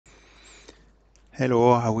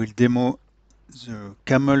Hello, I will demo the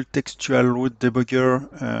Camel Textual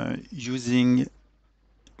Debugger using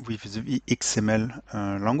with the XML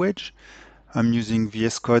language. I'm using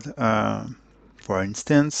VS Code, for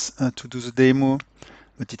instance, to do the demo,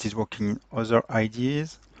 but it is working in other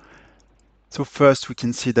IDEs. So first, we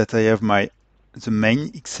can see that I have the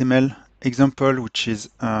main XML example, which is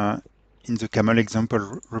in the Camel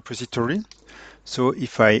example repository. So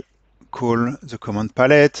if I call the command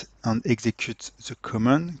palette and execute the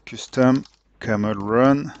command custom camel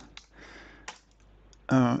run,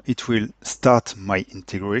 it will start my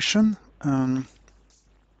integration.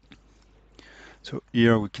 So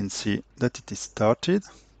here we can see that it is started.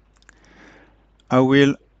 I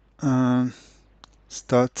will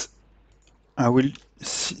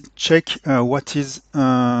check what is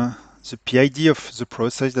the PID of the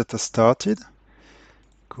process that has started.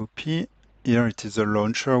 Copy. Here it is a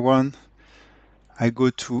launcher one. I go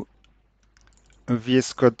to a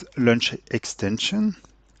VS Code launch extension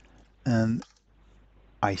and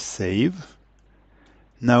I save.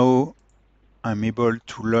 Now I'm able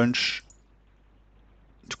to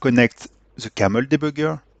connect the Camel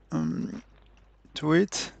debugger to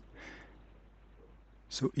it.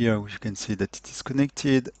 So here you can see that it is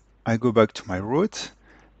connected. I go back to my root.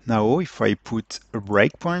 Now if I put a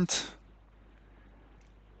breakpoint,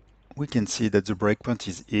 we can see that the breakpoint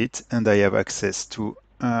is it, and I have access to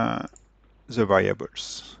the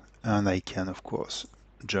variables. And I can, of course,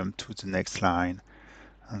 jump to the next line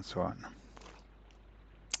and so on.